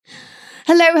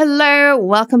Hello.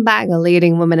 Welcome back,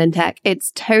 Leading Women in Tech.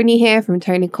 It's Tony here from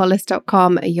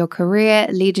tonycollis.com, your career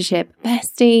leadership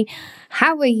bestie.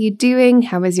 How are you doing?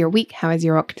 How is your week? How is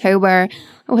your October?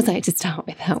 I always like to start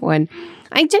with that one.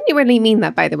 I genuinely mean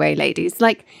that, by the way, ladies.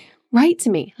 Write to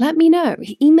me. Let me know.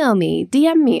 Email me.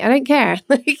 DM me. I don't care.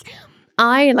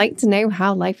 I like to know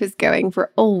how life is going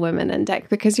for all women in tech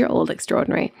because you're all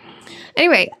extraordinary.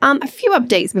 Anyway, a few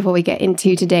updates before we get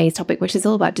into today's topic, which is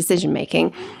all about decision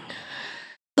making.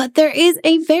 But there is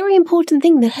a very important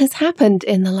thing that has happened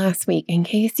in the last week, in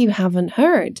case you haven't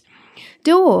heard.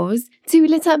 Doors to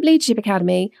Lit Up Leadership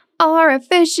Academy are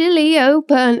officially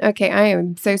open. Okay, I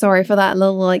am so sorry for that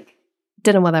little,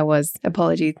 don't know what that was.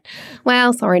 Apologies.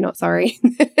 Well, sorry, not sorry.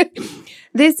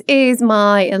 This is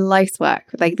my life's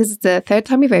work. This is the third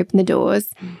time we've opened the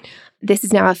doors. This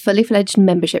is now a fully fledged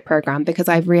membership program because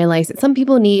I've realized that some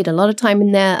people need a lot of time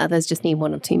in there. Others just need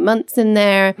 1 or 2 months in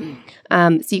there.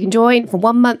 So you can join for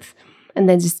 1 month and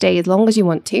then just stay as long as you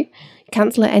want to.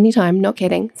 Cancel at any time, not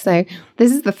kidding. So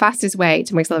this is the fastest way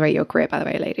to accelerate your career, by the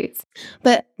way, ladies.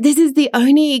 But this is the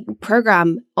only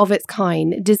program of its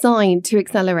kind designed to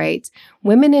accelerate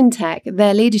women in tech,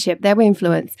 their leadership, their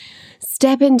influence,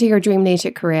 step into your dream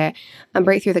leadership career and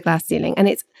break through the glass ceiling. And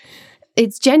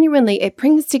it's genuinely, it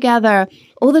brings together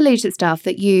all the leadership stuff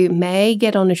that you may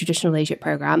get on a traditional leadership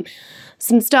program,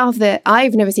 some stuff that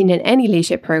I've never seen in any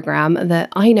leadership program that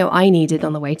I know I needed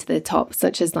on the way to the top,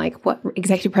 such as what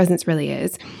executive presence really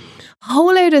is, a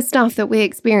whole load of stuff that we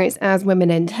experience as women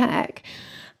in tech,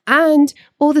 and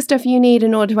all the stuff you need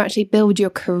in order to actually build your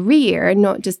career,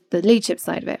 not just the leadership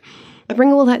side of it. I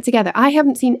bring all that together. I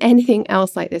haven't seen anything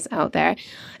else like this out there.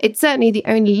 It's certainly the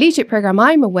only leadership program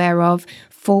I'm aware of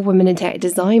for women in tech,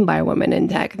 designed by a woman in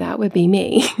tech. That would be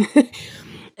me.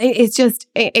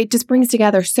 It just brings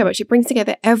together so much. It brings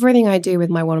together everything I do with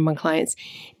my one-on-one clients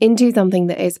into something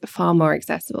that is far more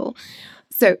accessible.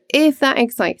 So if that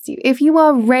excites you, if you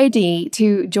are ready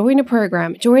to join a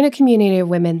program, join a community of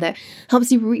women that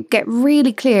helps you get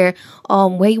really clear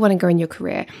on where you want to go in your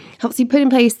career, helps you put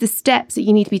in place the steps that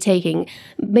you need to be taking,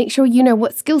 make sure you know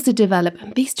what skills to develop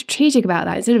and be strategic about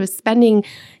that instead of spending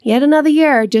yet another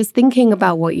year just thinking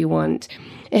about what you want.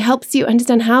 It helps you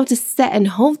understand how to set and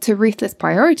hold to ruthless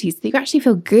priorities so that you actually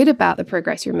feel good about the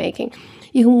progress you're making.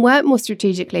 You can work more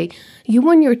strategically. You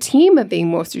and your team are being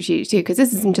more strategic too, because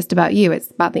this isn't just about you.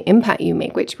 It's about the impact you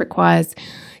make, which requires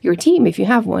your team, if you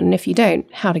have one, and if you don't,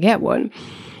 how to get one.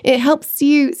 It helps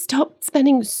you stop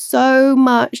spending so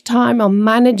much time on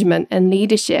management and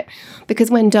leadership, because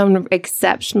when done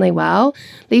exceptionally well,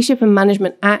 leadership and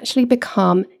management actually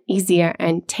become easier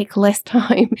and take less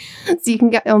time so you can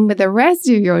get on with the rest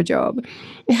of your job.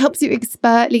 It helps you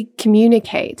expertly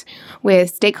communicate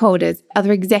with stakeholders,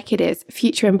 other executives,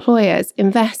 future employers,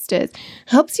 investors. It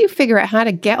helps you figure out how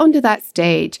to get onto that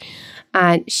stage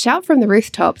and shout from the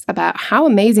rooftops about how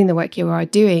amazing the work you are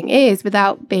doing is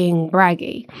without being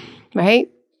braggy, right?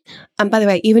 And by the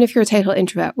way, even if you're a total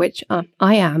introvert, which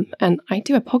I am, and I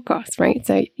do a podcast, right?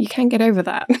 So you can get over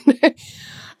that.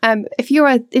 If you're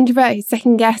an introvert who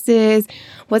second guesses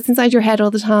what's inside your head all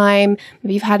the time,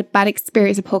 maybe you've had a bad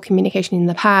experience of poor communication in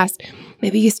the past,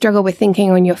 maybe you struggle with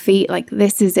thinking on your feet,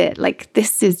 this is it,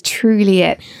 this is truly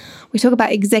it. We talk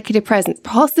about executive presence,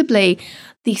 possibly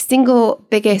the single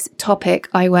biggest topic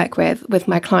I work with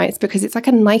my clients, because it's like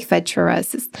a knife edge for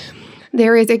us.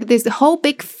 There's a whole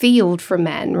big field for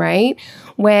men, right,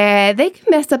 where they can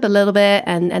mess up a little bit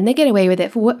and they get away with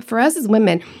it. For us as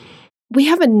women, we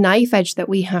have a knife edge that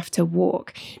we have to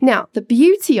walk. Now, the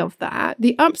beauty of that,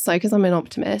 the upside, because I'm an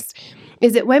optimist,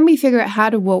 is that when we figure out how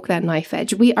to walk that knife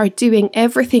edge, we are doing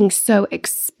everything so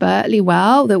expertly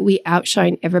well that we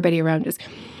outshine everybody around us,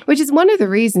 which is one of the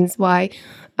reasons why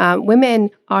women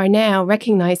are now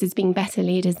recognized as being better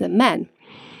leaders than men.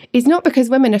 It's not because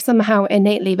women are somehow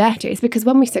innately better. It's because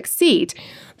when we succeed,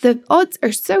 the odds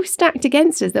are so stacked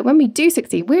against us that when we do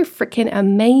succeed, we're freaking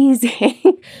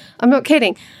amazing. I'm not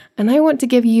kidding. And I want to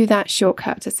give you that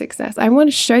shortcut to success. I want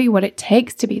to show you what it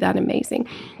takes to be that amazing.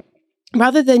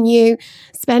 Rather than you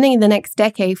spending the next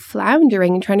decade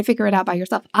floundering and trying to figure it out by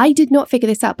yourself. I did not figure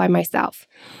this out by myself.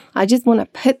 I just want to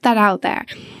put that out there.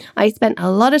 I spent a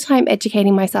lot of time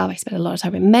educating myself. I spent a lot of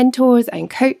time with mentors and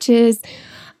coaches.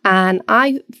 And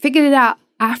I figured it out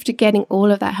after getting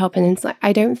all of that help and insight.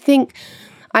 I don't think,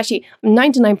 actually, I'm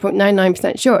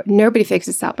 99.99% sure nobody figures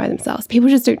this out by themselves. People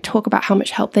just don't talk about how much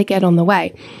help they get on the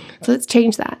way. So let's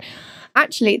change that.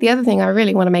 Actually, the other thing I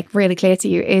really want to make really clear to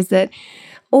you is that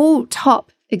all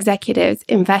top executives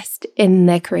invest in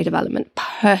their career development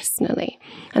personally.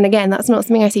 And again, that's not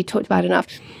something I see talked about enough.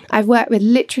 I've worked with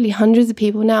literally hundreds of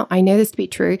people now. I know this to be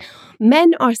true.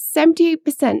 Men are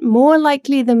 70% more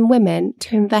likely than women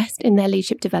to invest in their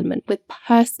leadership development with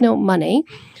personal money,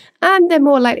 and they're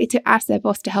more likely to ask their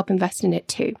boss to help invest in it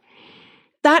too.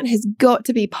 That has got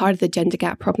to be part of the gender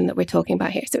gap problem that we're talking about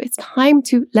here. So it's time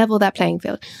to level that playing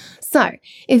field. So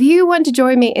if you want to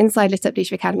join me inside Lit Up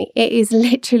Leadership Academy, it is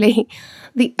literally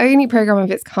the only program of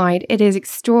its kind. It is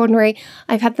extraordinary.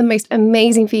 I've had the most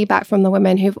amazing feedback from the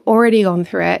women who've already gone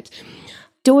through it.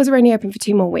 Doors are only open for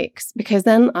 2 more weeks because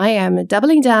then I am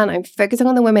doubling down. I'm focusing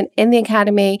on the women in the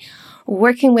academy,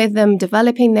 working with them,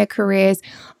 developing their careers.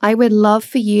 I would love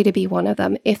for you to be one of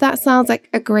them. If that sounds like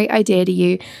a great idea to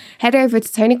you, head over to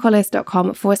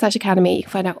tonycollis.com/academy. You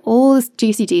can find out all the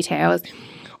juicy details,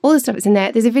 all the stuff that's in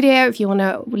there. There's a video if you want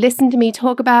to listen to me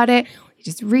talk about it, you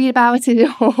just read about it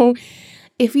all.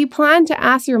 If you plan to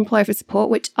ask your employer for support,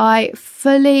 which I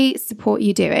fully support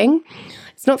you doing,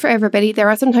 it's not for everybody. There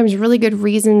are sometimes really good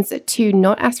reasons to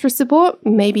not ask for support.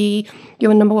 Maybe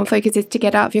your number one focus is to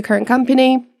get out of your current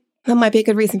company. That might be a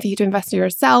good reason for you to invest in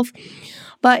yourself.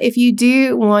 But if you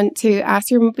do want to ask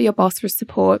your boss for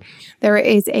support, there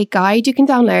is a guide you can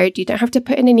download. You don't have to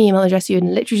put in an email address. You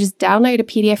can literally just download a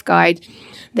PDF guide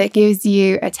that gives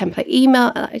you a template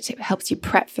email. It helps you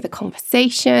prep for the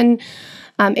conversation.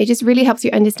 It just really helps you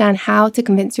understand how to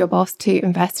convince your boss to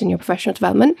invest in your professional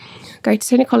development. Go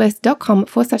to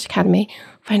tonycollis.com/academy,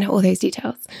 find out all those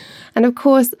details. And of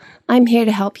course, I'm here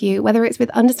to help you, whether it's with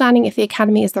understanding if the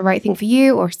academy is the right thing for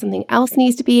you or something else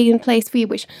needs to be in place for you,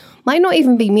 which might not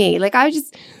even be me. I'm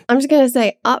just going to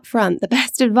say up front, the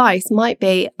best advice might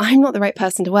be, I'm not the right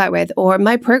person to work with, or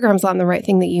my programs aren't the right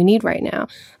thing that you need right now.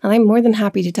 And I'm more than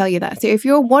happy to tell you that. So if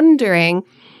you're wondering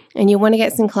and you want to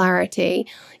get some clarity,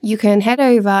 you can head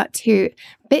over to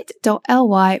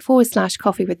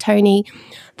bit.ly/coffee with Tony.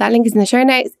 That link is in the show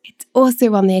notes. It's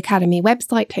also on the Academy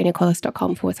website,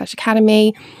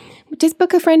 tonycollis.com/academy. Just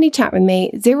book a friendly chat with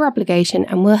me, 0 obligation,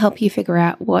 and we'll help you figure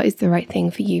out what is the right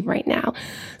thing for you right now.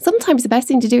 Sometimes the best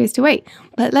thing to do is to wait,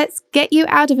 but let's get you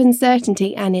out of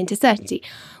uncertainty and into certainty,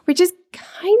 which is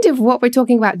kind of what we're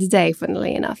talking about today,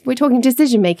 funnily enough. We're talking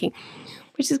decision making,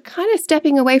 which is kind of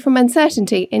stepping away from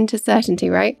uncertainty into certainty,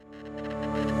 right?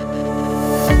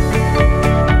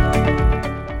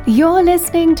 You're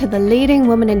listening to the Leading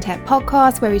Woman in Tech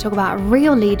podcast, where we talk about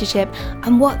real leadership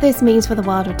and what this means for the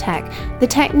world of tech, the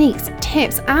techniques,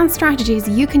 tips, and strategies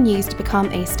you can use to become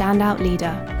a standout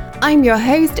leader. I'm your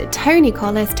host, Tony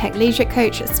Collis, tech leadership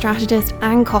coach, strategist,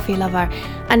 and coffee lover.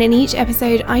 And in each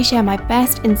episode, I share my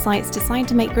best insights designed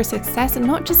to make your success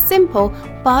not just simple,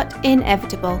 but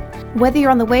inevitable. Whether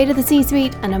you're on the way to the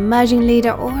C-suite, an emerging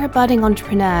leader, or a budding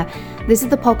entrepreneur, this is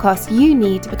the podcast you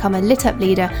need to become a lit up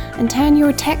leader and turn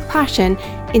your tech passion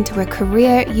into a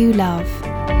career you love.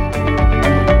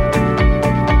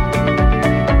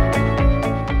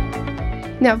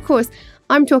 Now, of course,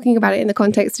 I'm talking about it in the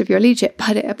context of your leadership,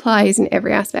 but it applies in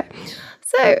every aspect.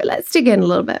 So let's dig in a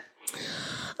little bit.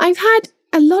 I've had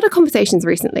a lot of conversations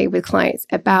recently with clients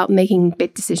about making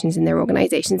big decisions in their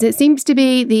organizations. It seems to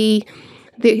be the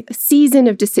season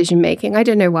of decision making. I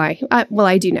don't know why.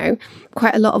 I do know.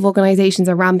 Quite a lot of organizations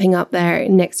are ramping up their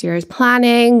next year's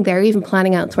planning. They're even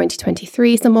planning out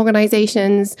 2023, some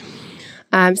organizations.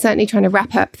 Certainly trying to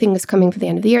wrap up things coming for the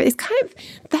end of the year. It's kind of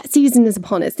that season is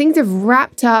upon us. Things have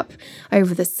wrapped up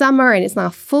over the summer and it's now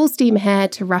full steam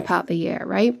ahead to wrap out the year,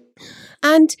 right?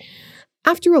 And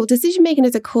after all, decision-making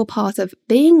is a core part of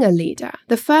being a leader.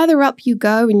 The further up you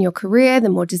go in your career, the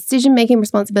more decision-making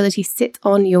responsibility sits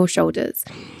on your shoulders.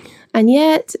 And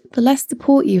yet, the less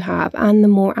support you have and the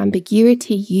more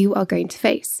ambiguity you are going to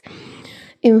face.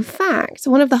 In fact,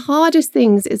 one of the hardest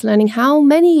things is learning how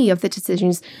many of the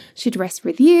decisions should rest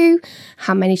with you,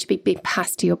 how many should be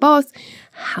passed to your boss,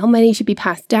 how many should be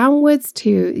passed downwards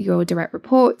to your direct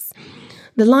reports.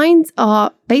 The lines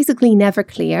are basically never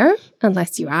clear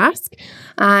unless you ask.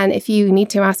 And if you need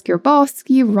to ask your boss,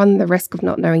 you run the risk of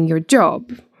not knowing your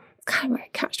job. It's kind of like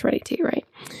a catch-22, right?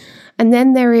 And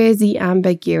then there is the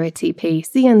ambiguity piece,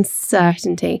 the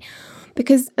uncertainty.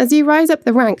 Because as you rise up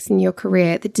the ranks in your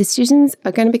career, the decisions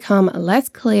are going to become less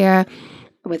clear,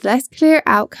 with less clear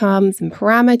outcomes and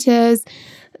parameters,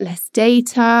 less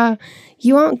data.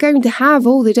 You aren't going to have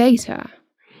all the data.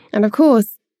 And of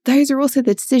course, those are also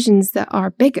the decisions that are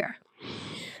bigger.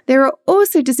 There are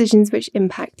also decisions which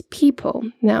impact people.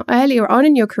 Now, earlier on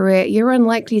in your career, you're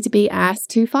unlikely to be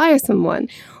asked to fire someone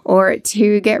or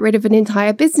to get rid of an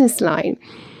entire business line.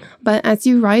 But as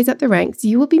you rise up the ranks,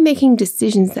 you will be making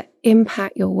decisions that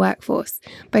impact your workforce,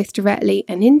 both directly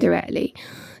and indirectly.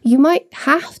 you might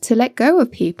have to let go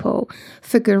of people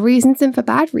for good reasons and for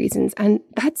bad reasons. And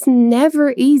that's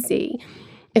never easy.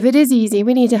 If it is easy,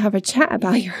 we need to have a chat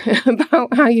about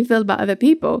about how you feel about other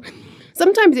people.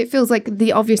 Sometimes it feels like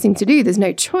the obvious thing to do. There's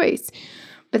no choice,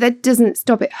 but that doesn't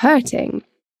stop it hurting.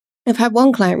 I've had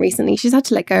one client recently, she's had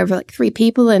to let go of like 3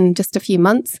 people in just a few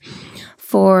months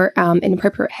for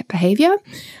inappropriate behavior.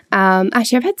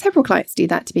 Actually, I've had several clients do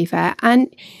that, to be fair.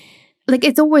 And like,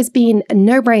 it's always been a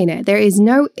no-brainer. There is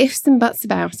no ifs and buts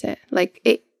about it. Like,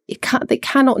 it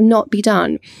cannot not be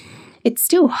done. It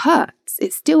still hurts.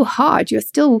 It's still hard. You're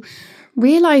still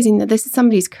realizing that this is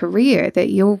somebody's career that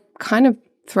you're kind of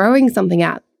throwing something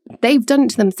at. They've done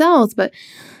it to themselves, but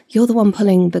you're the one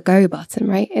pulling the go button,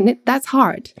 right? And that's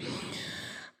hard.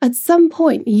 At some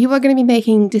point, you are going to be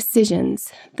making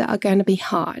decisions that are going to be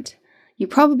hard. You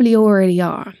probably already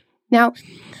are. Now,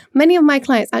 many of my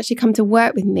clients actually come to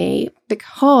work with me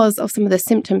because of some of the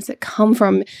symptoms that come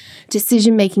from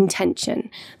decision-making tension.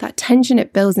 That tension,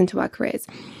 it builds into our careers.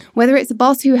 Whether it's a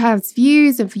boss who has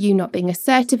views of you not being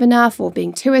assertive enough or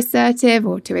being too assertive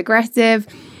or too aggressive,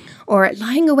 or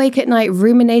lying awake at night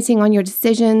ruminating on your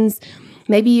decisions.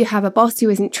 Maybe you have a boss who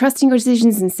isn't trusting your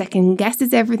decisions and second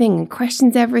guesses everything and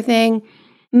questions everything.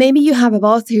 Maybe you have a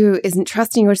boss who isn't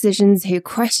trusting your decisions, who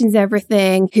questions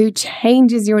everything, who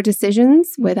changes your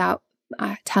decisions without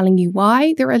telling you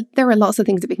why. There are lots of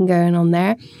things that we can go on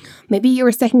there. Maybe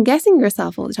you're second guessing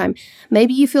yourself all the time.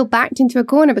 Maybe you feel backed into a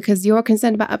corner because you're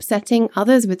concerned about upsetting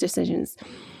others with decisions.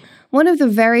 One of the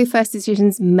very first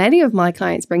decisions many of my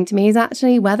clients bring to me is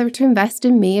actually whether to invest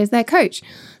in me as their coach.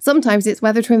 Sometimes it's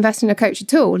whether to invest in a coach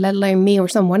at all, let alone me or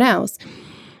someone else.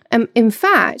 In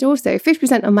fact, also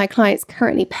 50% of my clients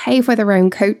currently pay for their own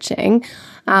coaching.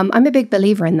 I'm a big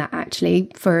believer in that,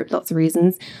 actually, for lots of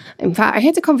reasons. In fact, I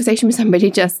had a conversation with somebody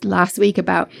just last week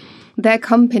about their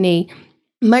company.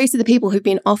 Most of the people who've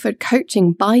been offered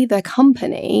coaching by their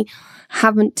company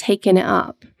haven't taken it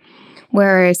up.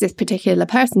 Whereas this particular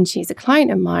person, she's a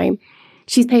client of mine,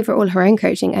 she's paid for all her own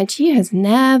coaching and she has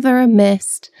never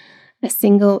missed a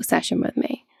single session with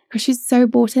me because she's so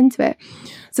bought into it.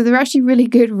 So there are actually really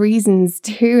good reasons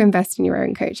to invest in your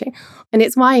own coaching. And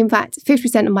it's why, in fact,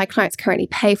 50% of my clients currently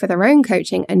pay for their own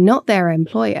coaching and not their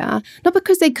employer, not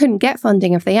because they couldn't get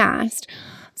funding if they asked.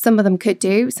 Some of them could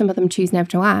do, some of them choose never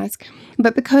to ask.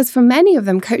 But because for many of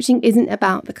them, coaching isn't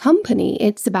about the company,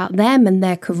 it's about them and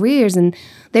their careers, and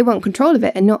they want control of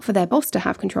it and not for their boss to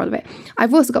have control of it.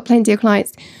 I've also got plenty of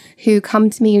clients who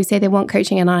come to me who say they want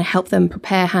coaching and I help them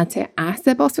prepare how to ask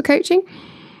their boss for coaching.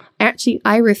 Actually,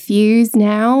 I refuse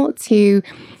now to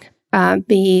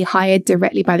be hired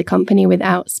directly by the company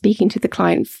without speaking to the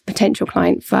client, potential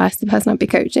client first, the person I'd be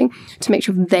coaching, to make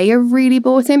sure they are really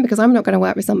bought in, because I'm not going to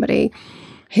work with somebody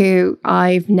who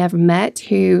I've never met,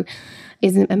 who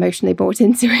isn't emotionally bought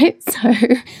into it. So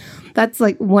that's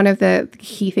like one of the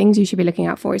key things you should be looking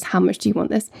out for is how much do you want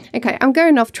this? Okay, I'm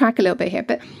going off track a little bit here,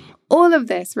 but all of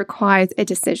this requires a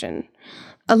decision.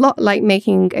 A lot like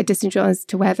making a decision as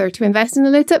to whether to invest in the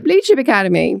Lit Up Leadership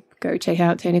Academy. Go check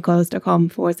out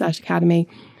tonycollis.com/academy.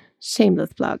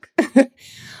 Shameless plug.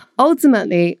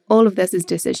 Ultimately, all of this is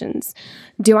decisions.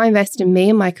 Do I invest in me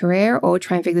and my career or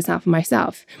try and figure this out for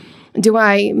myself? Do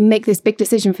I make this big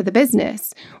decision for the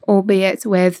business, albeit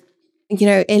with,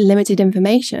 limited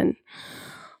information?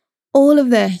 All of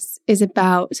this is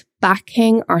about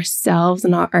backing ourselves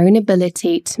and our own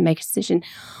ability to make a decision,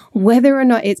 whether or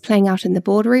not it's playing out in the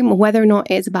boardroom, or whether or not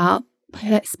it's about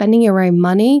spending your own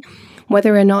money,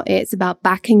 whether or not it's about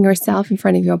backing yourself in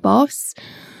front of your boss.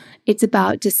 It's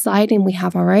about deciding we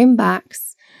have our own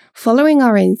backs, following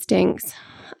our instincts,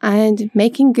 and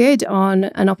making good on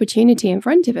an opportunity in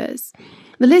front of us.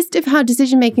 The list of how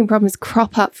decision-making problems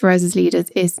crop up for us as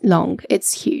leaders is long.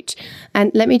 It's huge.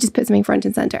 And let me just put something front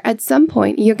and center. At some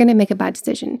point, you're going to make a bad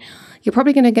decision. You're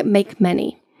probably going to make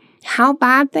many. How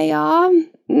bad they are?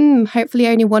 Hopefully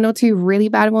only 1 or 2 really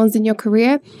bad ones in your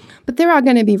career. But there are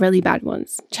going to be really bad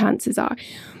ones, chances are.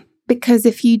 Because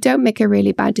if you don't make a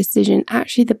really bad decision,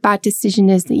 actually the bad decision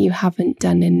is that you haven't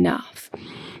done enough.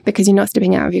 Because you're not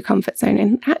stepping out of your comfort zone.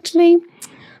 And actually,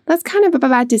 that's kind of a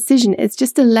bad decision. It's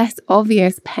just a less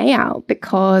obvious payout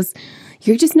because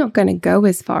you're just not going to go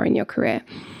as far in your career.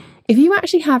 If you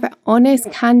actually have an honest,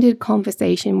 candid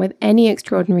conversation with any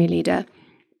extraordinary leader,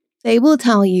 they will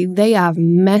tell you they have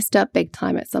messed up big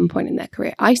time at some point in their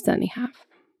career. I certainly have.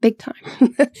 Big time.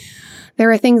 There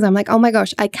are things I'm like, oh my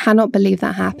gosh, I cannot believe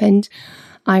that happened.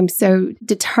 I'm so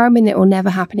determined it will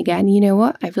never happen again. You know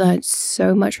what? I've learned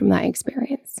so much from that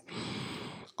experience.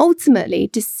 Ultimately,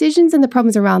 decisions and the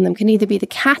problems around them can either be the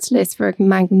catalyst for a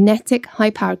magnetic,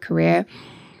 high-powered career,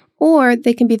 or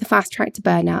they can be the fast track to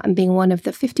burnout and being one of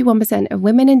the 51% of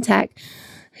women in tech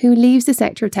who leaves the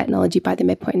sector of technology by the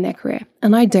midpoint in their career.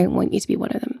 And I don't want you to be one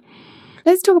of them.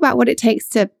 Let's talk about what it takes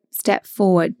to step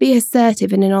forward, be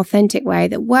assertive in an authentic way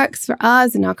that works for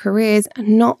us and our careers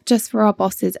and not just for our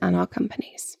bosses and our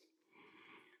companies.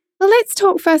 Well, let's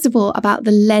talk first of all about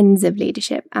the lens of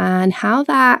leadership and how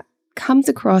that comes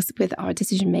across with our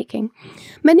decision making.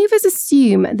 Many of us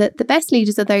assume that the best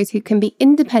leaders are those who can be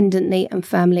independently and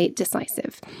firmly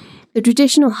decisive. The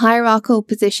traditional hierarchical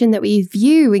position that we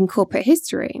view in corporate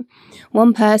history.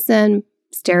 One person,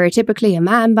 stereotypically a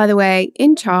man, by the way,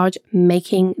 in charge,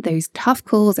 making those tough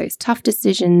calls, those tough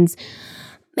decisions,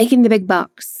 making the big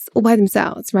bucks all by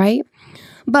themselves, right?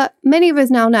 But many of us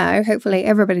now know, hopefully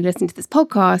everybody listening to this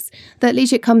podcast, that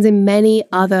leadership comes in many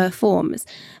other forms.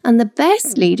 And the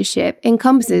best leadership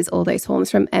encompasses all those forms,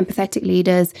 from empathetic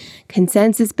leaders,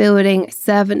 consensus building,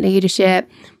 servant leadership,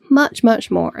 much,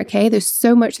 much more, okay? There's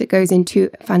so much that goes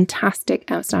into fantastic,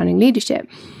 outstanding leadership.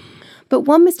 But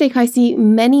one mistake I see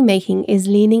many making is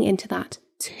leaning into that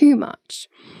too much.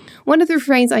 One of the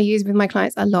refrains I use with my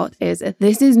clients a lot is,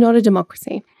 this is not a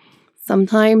democracy.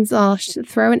 Sometimes I'll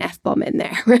throw an F-bomb in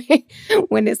there, right?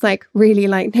 When it's like really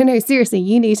like, no, seriously,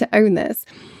 you need to own this.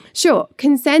 Sure,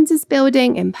 consensus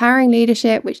building, empowering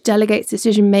leadership, which delegates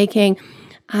decision making,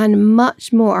 and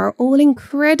much more are all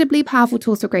incredibly powerful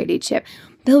tools for great leadership.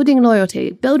 Building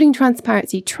loyalty, building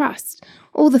transparency, trust,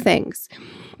 all the things.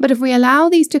 But if we allow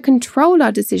these to control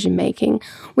our decision making,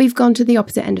 we've gone to the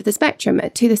opposite end of the spectrum,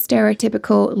 to the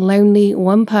stereotypical, lonely,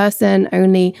 one person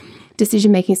only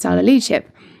decision making style of leadership.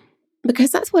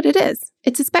 Because that's what it is.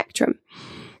 It's a spectrum.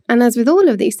 And as with all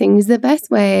of these things, the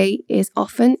best way is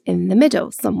often in the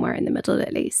middle, somewhere in the middle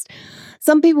at least.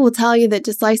 Some people will tell you that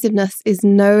decisiveness is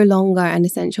no longer an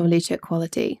essential leadership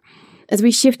quality. As we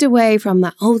shift away from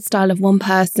that old style of one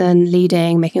person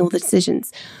leading, making all the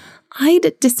decisions,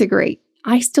 I'd disagree.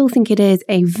 I still think it is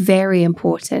a very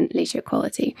important leadership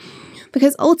quality.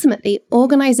 Because ultimately,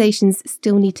 organizations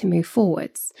still need to move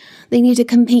forwards. They need to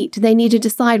compete. They need to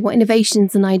decide what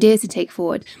innovations and ideas to take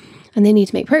forward. And they need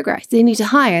to make progress. They need to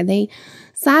hire. They,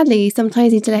 sadly,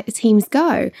 sometimes need to let the teams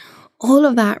go. All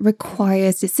of that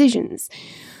requires decisions.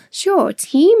 Sure,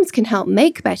 teams can help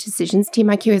make better decisions. Team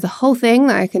IQ is a whole thing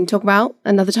that I can talk about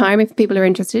another time if people are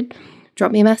interested.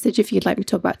 Drop me a message if you'd like me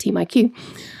to talk about Team IQ.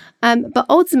 But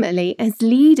ultimately, as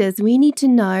leaders, we need to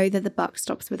know that the buck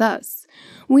stops with us.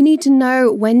 We need to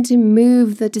know when to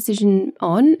move the decision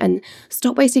on and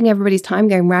stop wasting everybody's time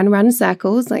going round and round in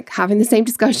circles, like having the same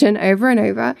discussion over and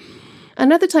over.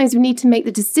 And other times we need to make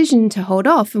the decision to hold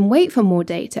off and wait for more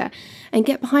data and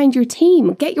get behind your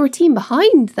team, get your team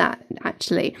behind that,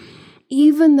 actually,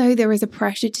 even though there is a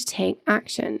pressure to take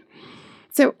action.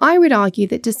 So I would argue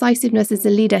that decisiveness as a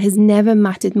leader has never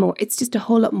mattered more. It's just a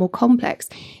whole lot more complex.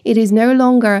 It is no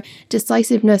longer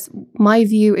decisiveness, my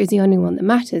view, is the only one that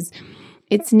matters.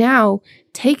 It's now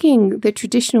taking the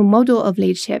traditional model of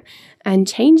leadership and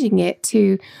changing it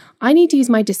to, I need to use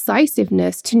my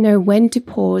decisiveness to know when to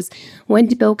pause, when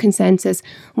to build consensus,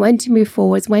 when to move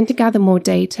forwards, when to gather more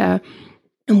data,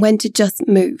 and when to just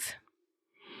move.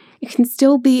 It can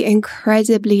still be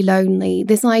incredibly lonely.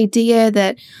 This idea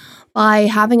that by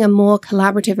having a more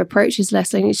collaborative approach is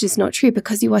less lonely, it's just not true,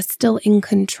 because you are still in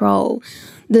control.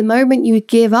 The moment you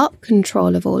give up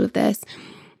control of all of this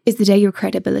is the day your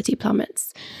credibility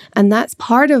plummets. And that's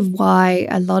part of why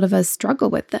a lot of us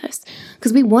struggle with this,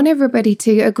 because we want everybody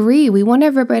to agree. We want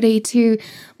everybody to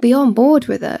be on board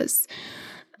with us.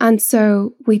 And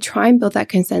so we try and build that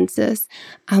consensus,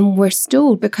 and we're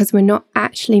stalled because we're not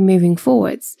actually moving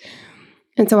forwards.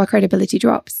 And so our credibility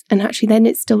drops. And actually then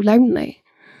it's still lonely.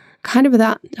 Kind of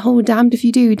that whole damned if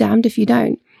you do, damned if you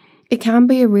don't. It can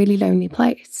be a really lonely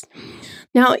place.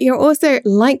 Now, you're also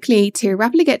likely to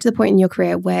rapidly get to the point in your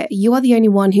career where you are the only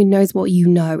one who knows what you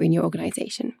know in your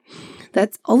organization.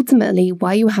 That's ultimately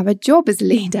why you have a job as a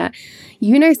leader.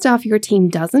 You know stuff your team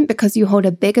doesn't because you hold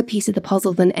a bigger piece of the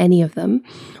puzzle than any of them.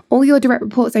 All your direct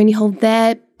reports only hold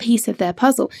their piece of their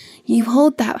puzzle. You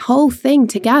hold that whole thing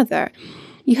together.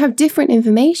 You have different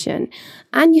information,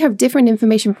 and you have different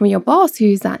information from your boss,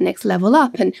 who's that next level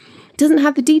up and doesn't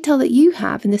have the detail that you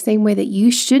have, in the same way that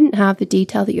you shouldn't have the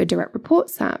detail that your direct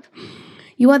reports have.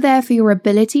 You are there for your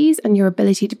abilities and your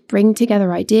ability to bring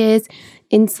together ideas,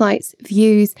 insights,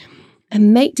 views,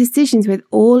 and make decisions with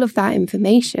all of that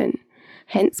information.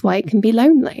 Hence why it can be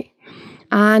lonely.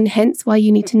 And hence why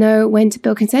you need to know when to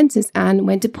build consensus and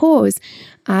when to pause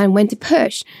and when to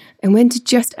push and when to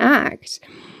just act.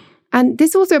 And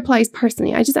this also applies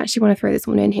personally. I just actually want to throw this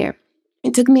one in here.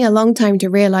 It took me a long time to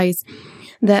realize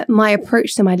that my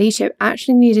approach to my leadership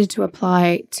actually needed to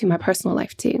apply to my personal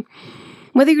life too.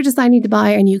 Whether you're deciding to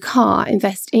buy a new car,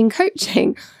 invest in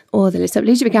coaching, or the Lift Up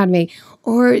Leadership Academy,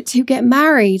 or to get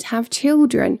married, have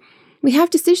children, we have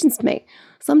decisions to make.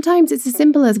 Sometimes it's as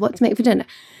simple as what to make for dinner.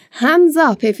 Hands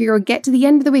up if you get to the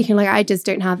end of the week and I just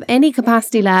don't have any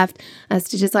capacity left as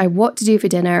to decide what to do for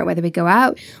dinner, whether we go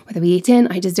out, whether we eat in,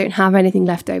 I just don't have anything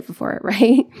left over for it,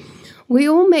 right? We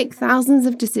all make thousands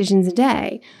of decisions a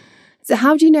day. So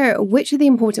how do you know which are the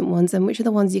important ones and which are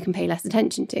the ones you can pay less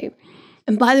attention to?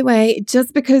 And by the way,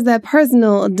 just because they're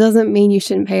personal doesn't mean you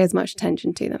shouldn't pay as much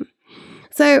attention to them.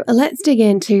 So let's dig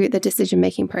into the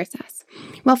decision-making process.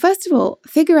 Well, first of all,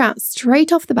 figure out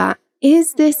straight off the bat,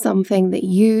 is this something that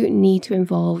you need to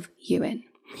involve you in?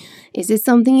 Is this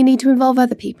something you need to involve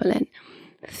other people in?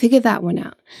 Figure that one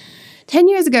out. 10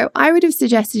 years ago, I would have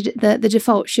suggested that the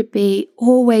default should be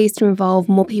always to involve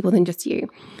more people than just you.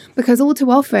 Because all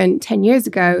too often, 10 years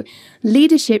ago,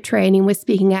 leadership training was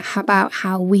speaking about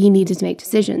how we needed to make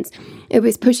decisions. It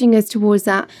was pushing us towards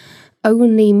that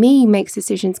only me makes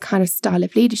decisions kind of style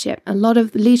of leadership. A lot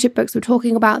of leadership books were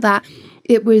talking about that.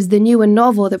 It was the newer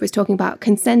novel that was talking about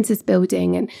consensus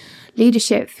building and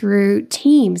leadership through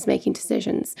teams making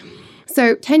decisions.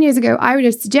 So 10 years ago, I would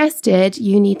have suggested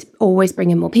you need to always bring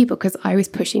in more people because I was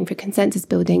pushing for consensus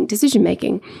building decision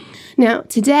making. Now,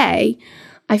 today,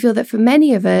 I feel that for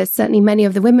many of us, certainly many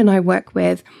of the women I work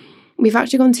with, we've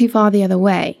actually gone too far the other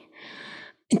way,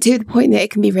 and to the point that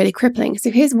it can be really crippling.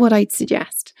 So here's what I'd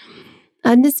suggest.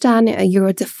 Understand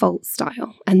your default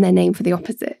style and then aim for the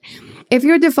opposite. If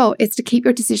your default is to keep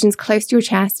your decisions close to your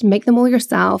chest, make them all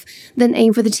yourself, then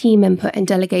aim for the team input and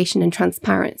delegation and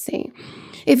transparency.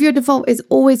 If your default is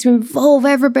always to involve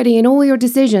everybody in all your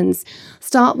decisions,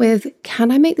 start with, can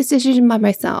I make this decision by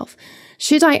myself?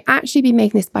 Should I actually be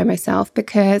making this by myself?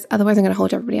 Because otherwise I'm going to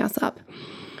hold everybody else up.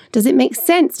 Does it make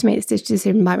sense to make this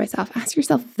decision by myself? Ask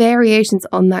yourself variations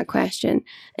on that question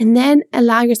and then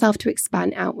allow yourself to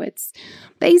expand outwards.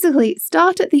 Basically,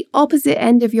 start at the opposite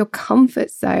end of your comfort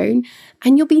zone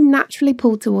and you'll be naturally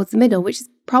pulled towards the middle, which is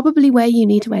probably where you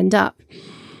need to end up.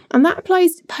 And that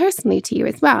applies personally to you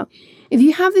as well. If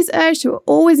you have this urge to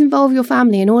always involve your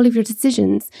family in all of your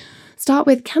decisions, start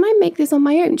with, can I make this on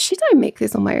my own? Should I make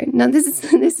this on my own? Now, this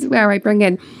is where I bring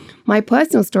in my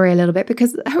personal story a little bit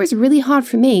because that was really hard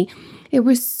for me. It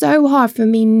was so hard for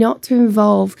me not to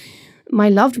involve my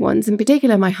loved ones, in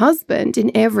particular my husband,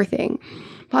 in everything.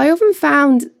 But I often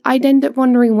found I'd end up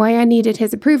wondering why I needed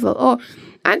his approval. Or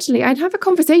actually, I'd have a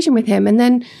conversation with him and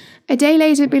then a day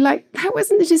later be like, that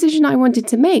wasn't the decision I wanted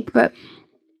to make. But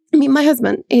I mean, my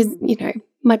husband is,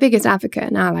 my biggest advocate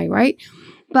and ally, right?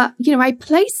 But, I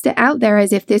placed it out there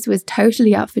as if this was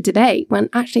totally up for debate when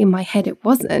actually in my head it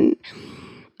wasn't.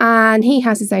 And he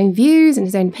has his own views and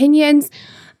his own opinions.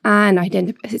 And I'd end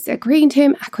up agreeing to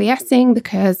him, acquiescing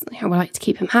because I would like to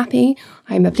keep him happy.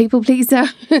 I'm a people pleaser.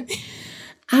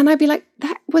 And I'd be like,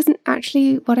 that wasn't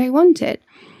actually what I wanted.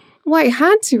 What I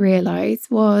had to realize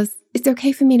was it's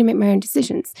okay for me to make my own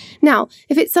decisions. Now,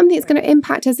 if it's something that's going to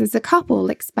impact us as a couple,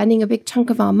 like spending a big chunk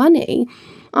of our money,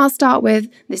 I'll start with,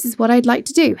 this is what I'd like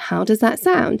to do. How does that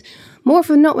sound? More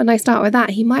often than not, when I start with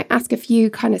that, he might ask a few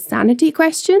kind of sanity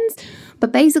questions,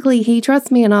 but basically he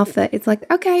trusts me enough that it's like,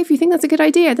 okay, if you think that's a good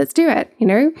idea, let's do it,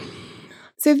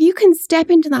 So if you can step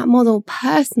into that model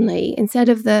personally, instead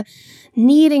of the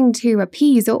needing to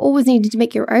appease or always needing to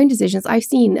make your own decisions, I've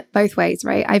seen both ways,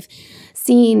 right? I've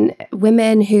seen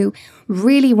women who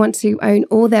really want to own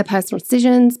all their personal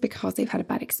decisions because they've had a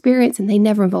bad experience and they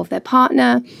never involve their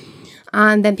partner.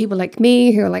 And then people like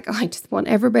me who are like, I just want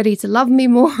everybody to love me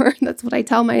more. That's what I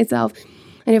tell myself.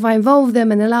 And if I involve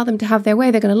them and allow them to have their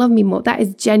way, they're going to love me more. That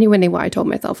is genuinely what I told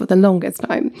myself for the longest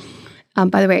time.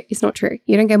 By the way, it's not true.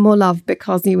 You don't get more love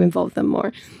because you involve them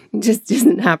more. It just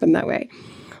doesn't happen that way.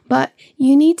 But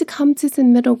you need to come to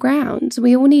some middle ground.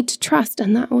 We all need to trust,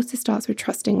 and that also starts with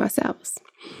trusting ourselves.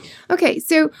 Okay,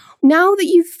 so now that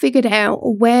you've figured out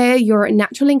where your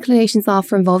natural inclinations are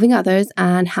for involving others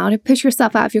and how to push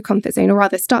yourself out of your comfort zone, or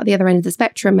rather start at the other end of the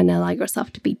spectrum and allow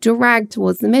yourself to be dragged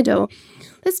towards the middle,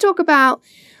 let's talk about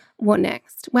what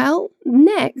next. Well,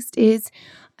 next is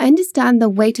understand the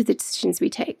weight of the decisions we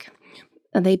take.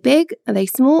 Are they big? Are they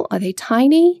small? Are they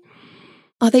tiny?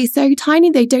 Are they so tiny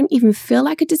they don't even feel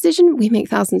like a decision? We make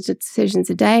thousands of decisions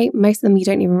a day. Most of them you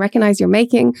don't even recognize you're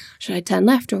making. Should I turn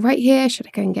left or right here? Should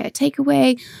I go and get a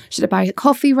takeaway? Should I buy a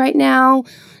coffee right now?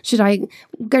 Should I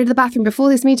go to the bathroom before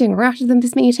this meeting or after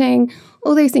this meeting?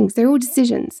 All those things, they're all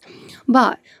decisions.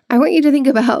 But I want you to think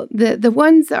about the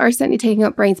ones that are certainly taking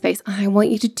up brain space. I want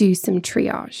you to do some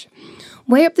triage.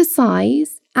 Weigh up the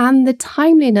size and the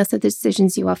timeliness of the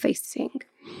decisions you are facing.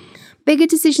 Bigger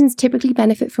decisions typically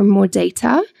benefit from more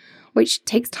data, which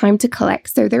takes time to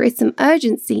collect. So there is some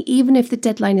urgency, even if the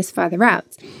deadline is further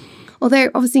out. Although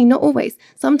obviously not always.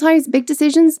 Sometimes big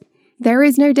decisions, there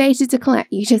is no data to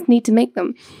collect. You just need to make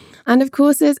them. And of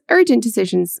course, there's urgent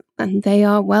decisions, and they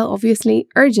are, well, obviously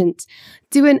urgent.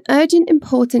 Do an urgent,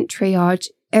 important triage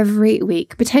every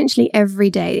week, potentially every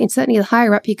day. And certainly the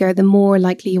higher up you go, the more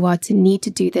likely you are to need to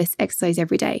do this exercise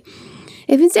every day.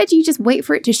 If instead you just wait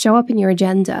for it to show up in your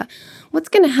agenda, what's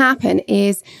going to happen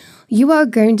is you are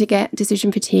going to get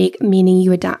decision fatigue, meaning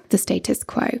you adapt the status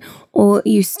quo, or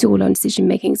you stall on decision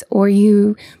makings, or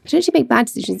you potentially make bad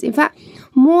decisions. In fact,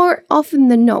 more often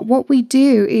than not, what we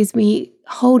do is we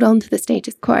hold on to the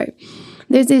status quo.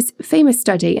 There's this famous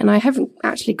study, and I haven't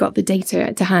actually got the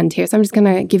data to hand here, so I'm just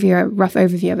going to give you a rough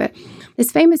overview of it.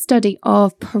 This famous study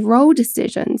of parole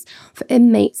decisions for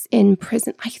inmates in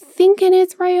prison, I think in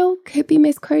Israel, could be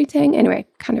misquoting. Anyway,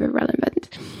 kind of irrelevant.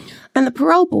 And the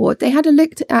parole board, they had a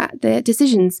look at the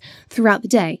decisions throughout the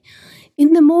day.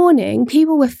 In the morning,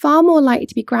 people were far more likely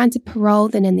to be granted parole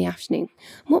than in the afternoon.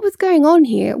 What was going on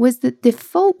here was the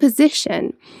default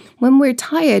position when we're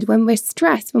tired, when we're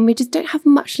stressed, when we just don't have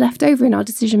much left over in our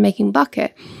decision-making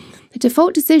bucket. The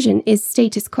default decision is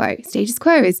status quo. Status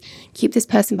quo is keep this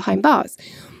person behind bars.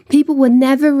 People were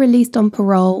never released on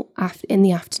parole in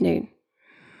the afternoon.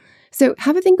 So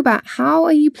have a think about, how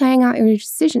are you playing out your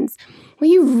decisions? What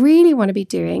you really want to be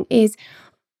doing is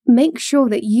make sure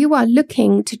that you are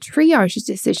looking to triage your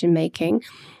decision making,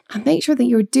 and make sure that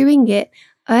you're doing it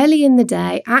early in the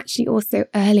day, actually also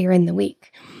earlier in the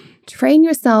week. Train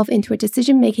yourself into a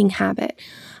decision-making habit,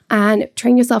 and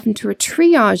train yourself into a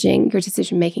triaging your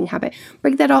decision-making habit.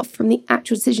 Break that off from the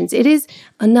actual decisions. It is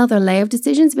another layer of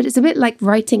decisions, but it's a bit like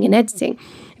writing and editing.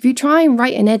 If you try and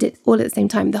write and edit all at the same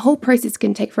time, the whole process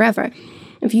can take forever.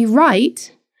 If you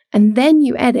write and then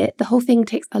you edit, the whole thing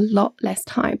takes a lot less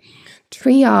time.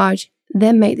 Triage,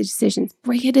 then make the decisions.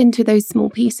 Break it into those small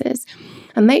pieces,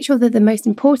 and make sure that the most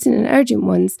important and urgent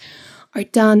ones are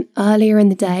done earlier in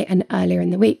the day and earlier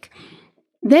in the week.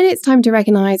 Then it's time to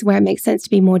recognize where it makes sense to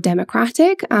be more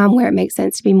democratic and where it makes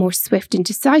sense to be more swift and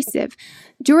decisive.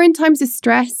 During times of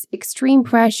stress, extreme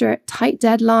pressure, tight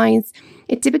deadlines,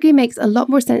 it typically makes a lot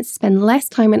more sense to spend less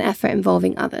time and effort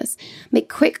involving others. Make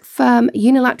quick, firm,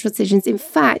 unilateral decisions. In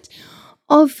fact,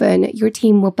 often your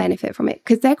team will benefit from it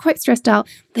because they're quite stressed out.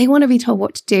 They want to be told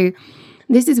what to do.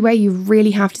 This is where you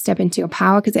really have to step into your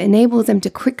power, because it enables them to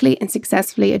quickly and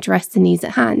successfully address the needs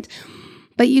at hand.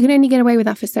 But you can only get away with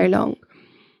that for so long.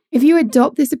 If you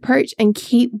adopt this approach and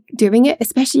keep doing it,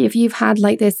 especially if you've had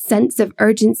like this sense of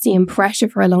urgency and pressure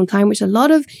for a long time, which a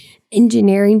lot of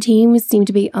engineering teams seem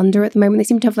to be under at the moment. They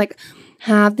seem to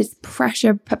have this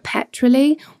pressure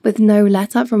perpetually with no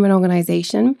let up from an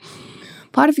organization.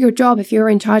 Part of your job, if you're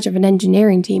in charge of an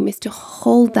engineering team, is to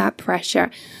hold that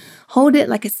pressure. Hold it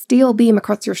like a steel beam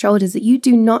across your shoulders that you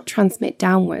do not transmit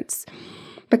downwards.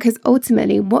 Because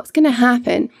ultimately, what's going to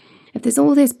happen if there's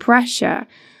all this pressure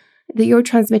that you're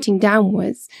transmitting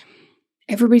downwards?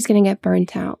 Everybody's going to get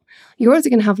burnt out. You're also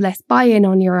going to have less buy-in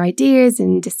on your ideas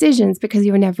and decisions because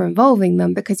you're never involving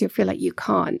them, because you feel like you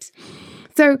can't.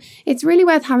 So it's really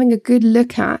worth having a good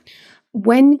look at,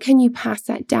 when can you pass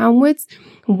that downwards?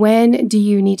 When do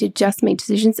you need to just make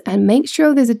decisions? And make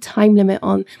sure there's a time limit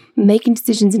on making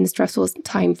decisions in a stressful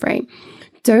time frame.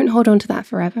 Don't hold on to that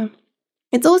forever.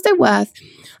 It's also worth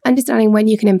understanding when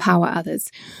you can empower others.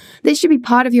 This should be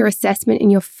part of your assessment in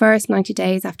your first 90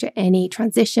 days after any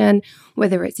transition,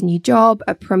 whether it's a new job,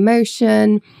 a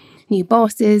promotion, new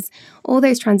bosses, all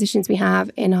those transitions we have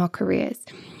in our careers.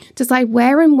 Decide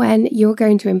where and when you're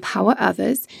going to empower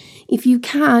others. If you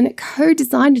can,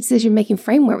 co-design a decision-making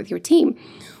framework with your team,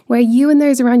 where you and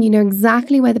those around you know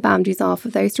exactly where the boundaries are for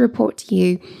those to report to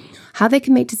you, how they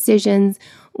can make decisions,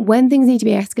 when things need to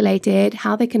be escalated,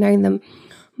 how they can own them.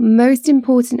 Most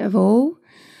important of all,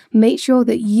 make sure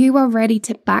that you are ready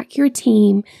to back your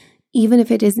team, even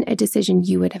if it isn't a decision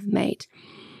you would have made.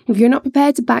 If you're not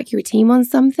prepared to back your team on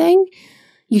something,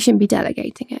 you shouldn't be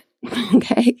delegating it,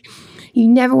 okay? You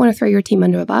never want to throw your team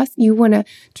under a bus. You want to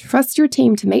trust your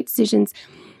team to make decisions.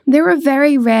 There are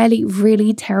very rarely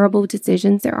really terrible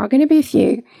decisions. There are going to be a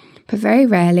few, but very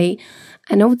rarely.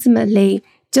 And ultimately,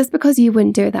 just because you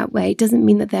wouldn't do it that way doesn't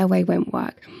mean that their way won't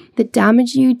work. The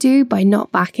damage you do by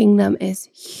not backing them is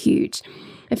huge.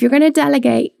 If you're going to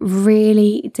delegate,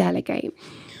 really delegate.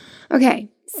 Okay,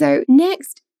 so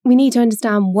next, we need to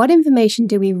understand, what information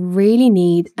do we really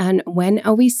need, and when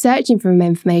are we searching for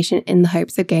information in the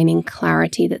hopes of gaining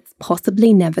clarity that's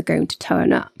possibly never going to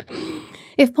turn up?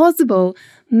 If possible,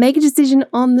 make a decision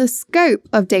on the scope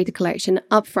of data collection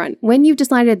upfront. When you've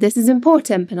decided this is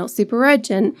important but not super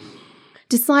urgent,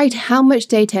 Decide how much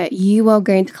data you are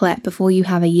going to collect before you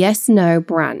have a yes/no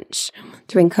branch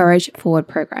to encourage forward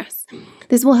progress.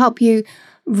 This will help you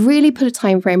really put a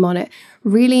time frame on it,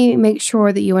 really make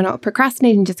sure that you are not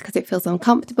procrastinating just because it feels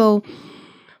uncomfortable.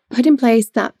 Put in place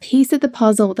that piece of the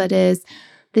puzzle that is,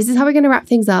 this is how we're going to wrap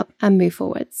things up and move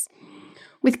forwards.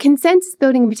 With consensus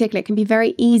building in particular, it can be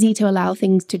very easy to allow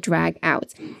things to drag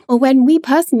out. Or when we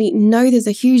personally know there's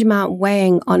a huge amount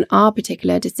weighing on our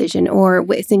particular decision or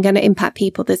it's going to impact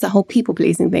people, there's a whole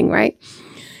people-pleasing thing, right?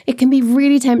 It can be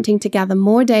really tempting to gather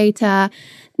more data,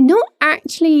 not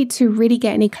actually to really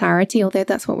get any clarity, although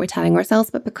that's what we're telling ourselves,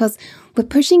 but because we're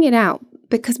pushing it out,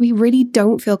 because we really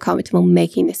don't feel comfortable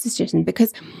making this decision,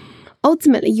 because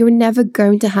ultimately, you're never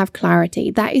going to have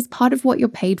clarity. That is part of what you're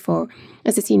paid for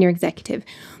as a senior executive.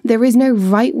 There is no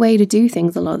right way to do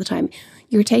things a lot of the time.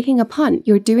 You're taking a punt.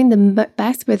 You're doing the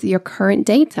best with your current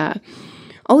data.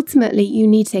 Ultimately, you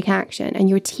need to take action and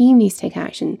your team needs to take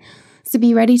action. So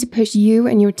be ready to push you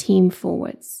and your team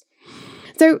forwards.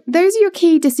 So those are your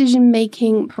key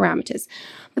decision-making parameters.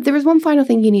 But there is one final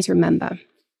thing you need to remember.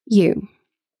 You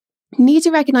need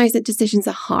to recognize that decisions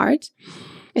are hard,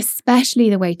 especially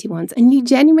the weighty ones, and you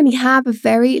genuinely have a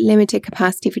very limited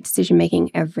capacity for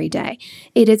decision-making every day.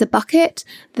 It is a bucket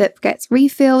that gets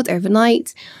refilled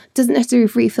overnight, doesn't necessarily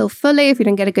refill fully if you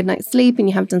don't get a good night's sleep and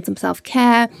you haven't done some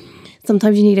self-care.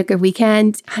 Sometimes you need a good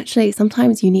weekend. Actually,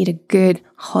 sometimes you need a good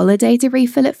holiday to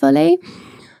refill it fully.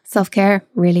 Self-care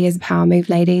really is a power move,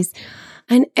 ladies.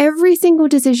 And every single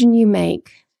decision you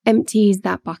make empties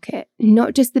that bucket,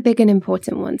 not just the big and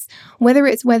important ones. Whether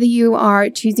you are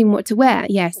choosing what to wear.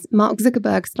 Yes, Mark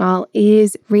Zuckerberg style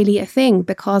is really a thing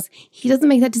because he doesn't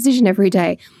make that decision every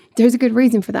day. There's a good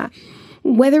reason for that.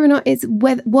 Whether or not it's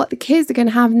what the kids are going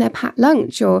to have in their packed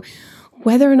lunch, or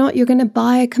whether or not you're going to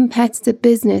buy a competitor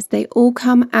business, they all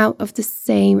come out of the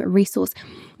same resource.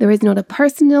 There is not a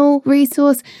personal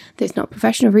resource. There's not a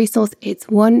professional resource. It's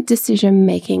one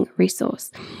decision-making resource.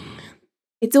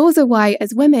 It's also why,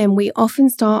 as women, we often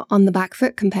start on the back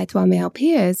foot compared to our male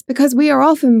peers, because we are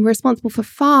often responsible for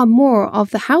far more of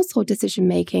the household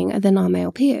decision-making than our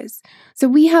male peers. So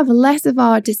we have less of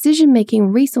our decision-making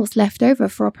resource left over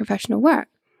for our professional work.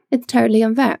 It's totally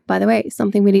unfair. By the way, it's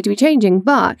something we need to be changing.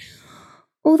 But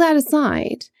all that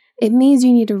aside, it means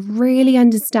you need to really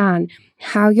understand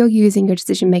how you're using your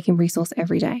decision-making resource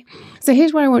every day. So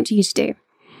here's what I want you to do.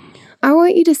 I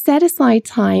want you to set aside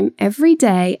time every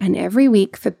day and every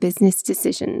week for business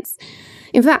decisions.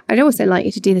 In fact, I'd also like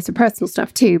you to do this for personal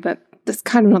stuff too, but that's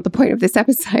kind of not the point of this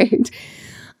episode.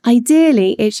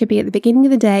 Ideally, it should be at the beginning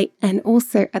of the day and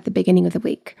also at the beginning of the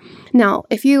week. Now,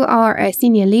 if you are a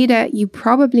senior leader, you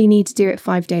probably need to do it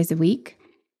 5 days a week.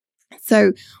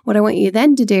 So what I want you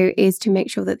then to do is to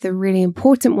make sure that the really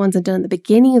important ones are done at the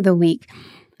beginning of the week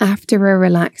after a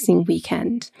relaxing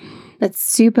weekend. That's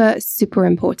super, super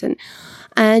important.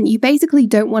 And you basically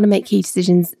don't want to make key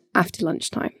decisions after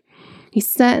lunchtime. You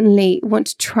certainly want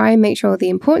to try and make sure the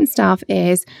important stuff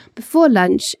is before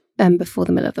lunch and before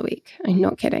the middle of the week. I'm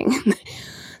not kidding.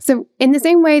 So in the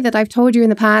same way that I've told you in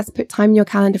the past, put time in your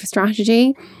calendar for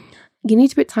strategy, you need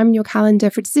to put time in your calendar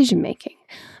for decision making.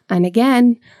 And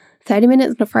again, 30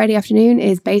 minutes on a Friday afternoon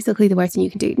is basically the worst thing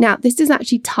you can do. Now, this does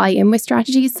actually tie in with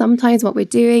strategy. Sometimes what we're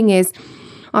doing is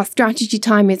our strategy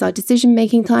time is our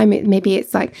decision-making time. Maybe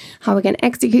it's like how we're going to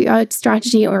execute our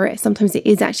strategy, or sometimes it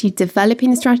is actually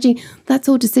developing the strategy. That's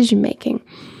all decision-making.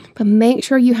 But make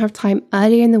sure you have time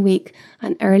early in the week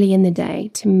and early in the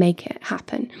day to make it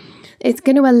happen. It's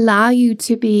going to allow you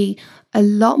to be a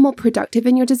lot more productive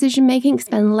in your decision-making,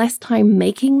 spend less time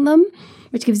making them,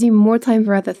 which gives you more time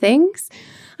for other things.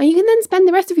 And you can then spend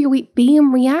the rest of your week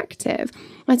being reactive.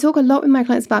 I talk a lot with my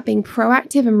clients about being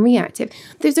proactive and reactive.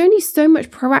 There's only so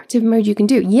much proactive mode you can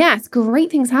do. Yes,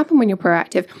 great things happen when you're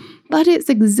proactive, but it's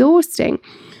exhausting.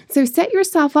 So set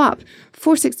yourself up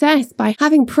for success by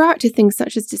having proactive things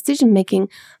such as decision making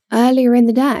earlier in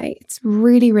the day. It's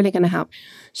really, really going to help.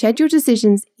 Schedule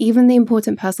decisions, even the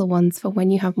important personal ones, for when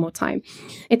you have more time.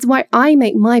 It's why I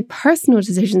make my personal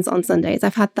decisions on Sundays.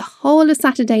 I've had the whole of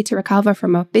Saturday to recover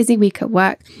from a busy week at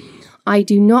work. I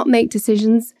do not make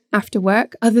decisions after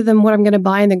work other than what I'm going to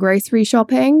buy in the grocery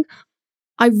shopping.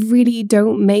 I really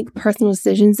don't make personal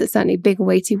decisions, certainly big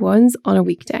weighty ones, on a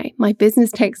weekday. My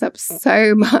business takes up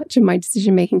so much of my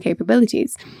decision-making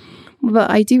capabilities. But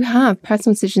I do have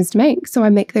personal decisions to make, so I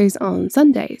make those on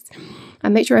Sundays. I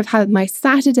make sure I've had my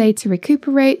Saturday to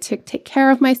recuperate, to take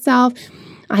care of myself.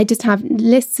 I just have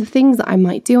lists of things that I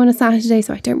might do on a Saturday,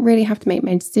 so I don't really have to make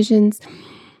my decisions.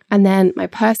 And then my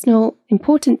personal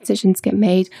important decisions get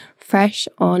made fresh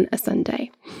on a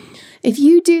Sunday. If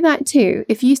you do that too,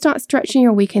 if you start stretching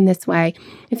your week in this way,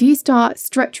 if you start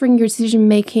structuring your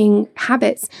decision-making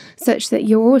habits such that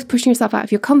you're always pushing yourself out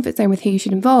of your comfort zone with who you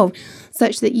should involve,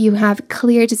 such that you have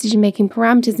clear decision-making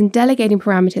parameters and delegating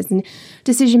parameters and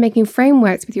decision-making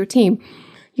frameworks with your team,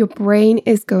 your brain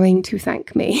is going to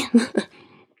thank me.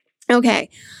 Okay.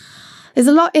 There's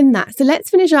a lot in that. So let's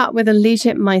finish up with a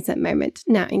leadership mindset moment.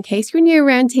 Now, in case you're new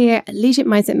around here, a leadership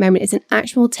mindset moment is an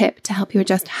actual tip to help you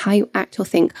adjust how you act or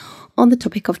think on the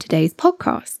topic of today's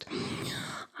podcast.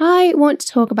 I want to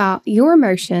talk about your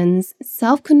emotions,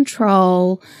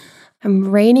 self-control, and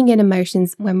reining in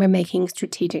emotions when we're making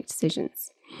strategic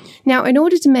decisions. Now, in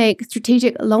order to make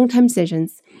strategic long-term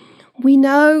decisions, we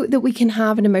know that we can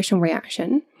have an emotional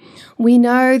reaction. We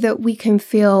know that we can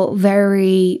feel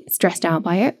very stressed out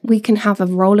by it. We can have a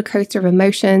roller coaster of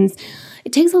emotions.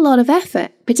 It takes a lot of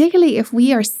effort, particularly if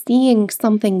we are seeing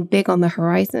something big on the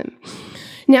horizon.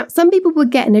 Now, some people will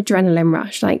get an adrenaline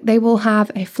rush, like they will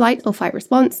have a flight or fight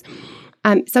response.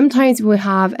 Sometimes we'll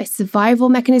have a survival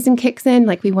mechanism kicks in,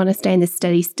 like we want to stay in this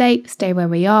steady state, stay where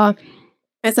we are.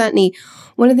 And certainly,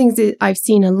 one of the things that I've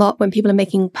seen a lot when people are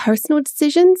making personal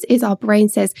decisions is our brain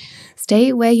says,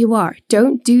 stay where you are.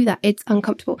 Don't do that. It's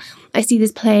uncomfortable. I see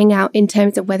this playing out in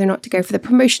terms of whether or not to go for the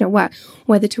promotion at work,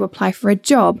 whether to apply for a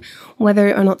job,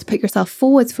 whether or not to put yourself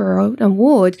forwards for an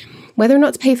award, whether or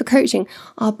not to pay for coaching.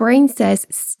 Our brain says,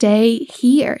 stay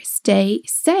here, stay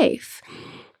safe.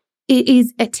 It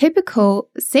is a typical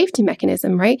safety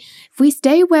mechanism, right? If we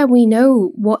stay where we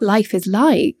know what life is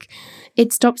like,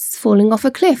 it stops us falling off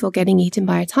a cliff or getting eaten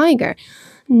by a tiger.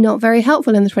 Not very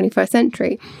helpful in the 21st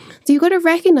century. So you've got to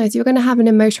recognize you're going to have an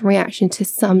emotional reaction to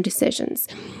some decisions.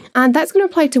 And that's going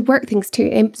to apply to work things too.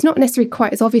 It's not necessarily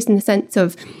quite as obvious in the sense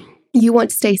of you want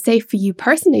to stay safe for you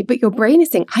personally, but your brain is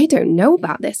saying, I don't know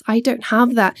about this. I don't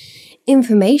have that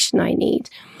information I need.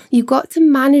 You've got to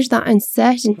manage that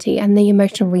uncertainty and the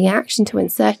emotional reaction to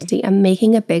uncertainty and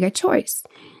making a bigger choice.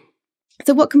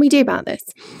 So what can we do about this?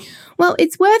 Well,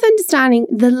 it's worth understanding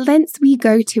the lengths we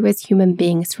go to as human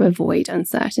beings to avoid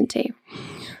uncertainty,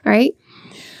 right?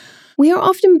 We are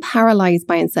often paralyzed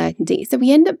by uncertainty, so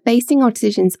we end up basing our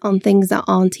decisions on things that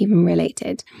aren't even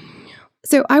related.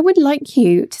 So I would like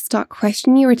you to start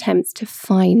questioning your attempts to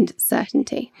find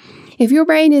certainty. If your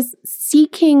brain is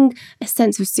seeking a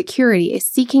sense of security, is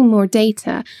seeking more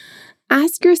data,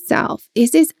 ask yourself,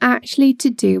 is this actually to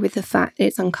do with the fact that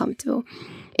it's uncomfortable?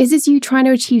 Is this you trying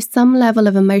to achieve some level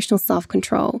of emotional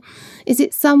self-control? Is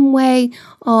it some way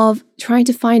of trying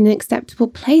to find an acceptable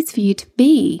place for you to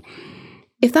be?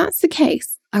 If that's the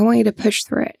case, I want you to push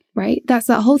through it, right? That's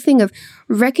that whole thing of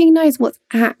recognize what's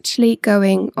actually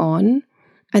going on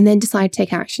and then decide to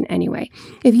take action anyway.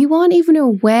 If you aren't even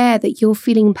aware that you're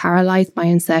feeling paralyzed by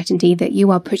uncertainty, that you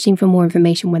are pushing for more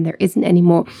information when there isn't any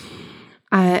more,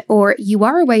 or you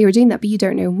are aware you're doing that, but you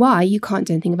don't know why, you can't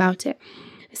do anything about it.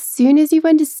 As soon as you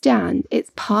understand,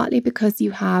 it's partly because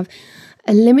you have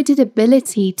a limited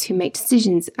ability to make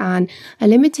decisions and a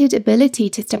limited ability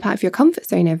to step out of your comfort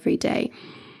zone every day.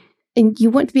 And you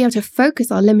want to be able to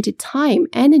focus our limited time,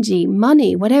 energy,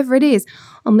 money, whatever it is,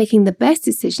 on making the best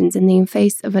decisions in the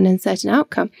face of an uncertain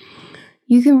outcome.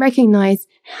 You can recognize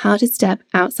how to step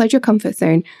outside your comfort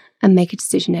zone and make a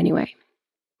decision anyway.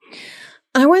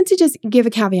 I want to just give a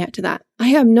caveat to that. I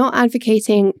am not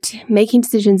advocating making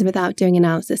decisions without doing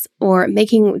analysis or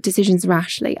making decisions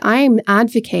rashly. I am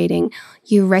advocating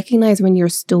you recognize when you're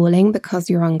stalling because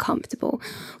you're uncomfortable.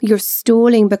 You're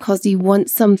stalling because you want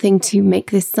something to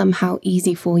make this somehow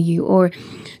easy for you or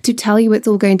to tell you it's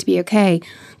all going to be okay,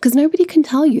 because nobody can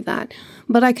tell you that.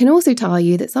 But I can also tell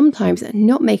you that sometimes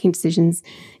not making decisions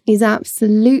is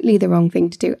absolutely the wrong thing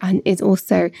to do and is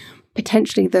also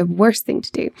potentially the worst thing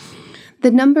to do. The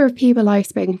number of people I've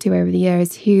spoken to over the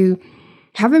years who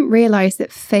haven't realized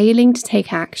that failing to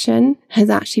take action has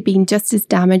actually been just as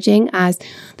damaging as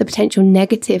the potential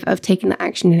negative of taking the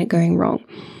action and it going wrong.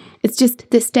 It's just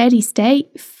the steady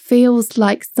state feels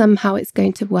like somehow it's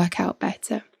going to work out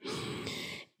better.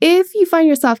 If you find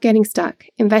yourself getting stuck,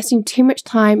 investing too much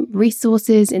time,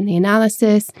 resources in the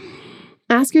analysis,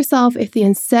 ask yourself if the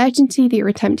uncertainty that you're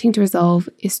attempting to resolve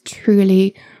is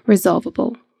truly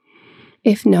resolvable.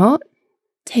 If not,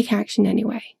 take action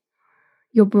anyway.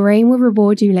 Your brain will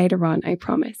reward you later on, I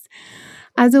promise.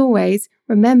 As always,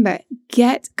 remember,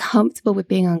 get comfortable with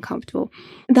being uncomfortable.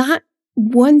 That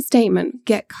one statement,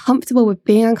 get comfortable with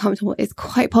being uncomfortable, is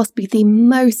quite possibly the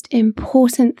most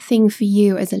important thing for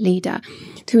you as a leader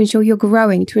to ensure you're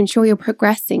growing, to ensure you're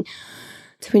progressing,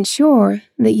 to ensure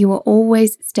that you are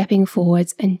always stepping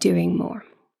forwards and doing more.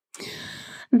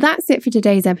 That's it for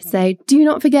today's episode. Do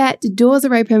not forget, doors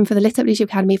are open for the Lit Up Leadership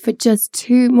Academy for just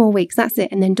 2 more weeks. That's it.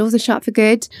 And then doors are shut for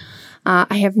good.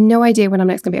 I have no idea when I'm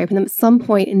next going to be opening them. At some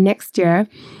point in next year. I'm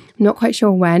not quite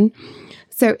sure when.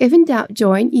 So if in doubt,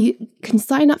 join. You can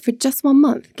sign up for just 1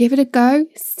 month. Give it a go.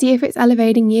 See if it's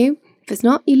elevating you. If it's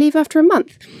not, you leave after a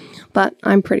month. But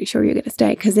I'm pretty sure you're going to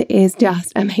stay because it is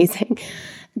just amazing.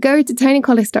 Go to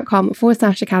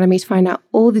tonycollis.com/academy to find out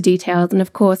all the details. And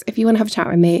of course, if you want to have a chat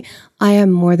with me, I am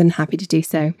more than happy to do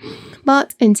so.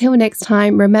 But until next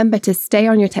time, remember to stay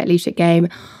on your tech leadership game,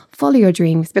 follow your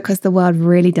dreams, because the world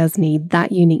really does need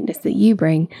that uniqueness that you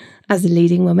bring as a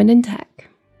leading woman in tech.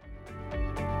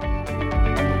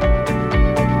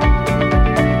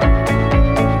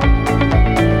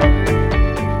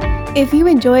 If you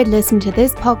enjoyed listening to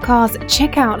this podcast,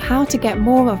 check out how to get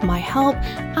more of my help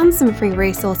and some free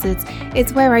resources.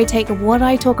 It's where I take what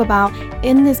I talk about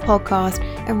in this podcast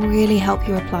and really help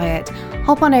you apply it.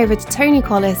 Hop on over to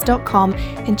tonycollis.com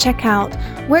and check out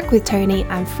Work with Tony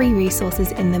and free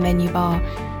resources in the menu bar.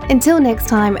 Until next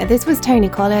time, this was Tony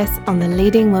Collis on the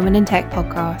Leading Women in Tech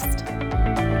podcast.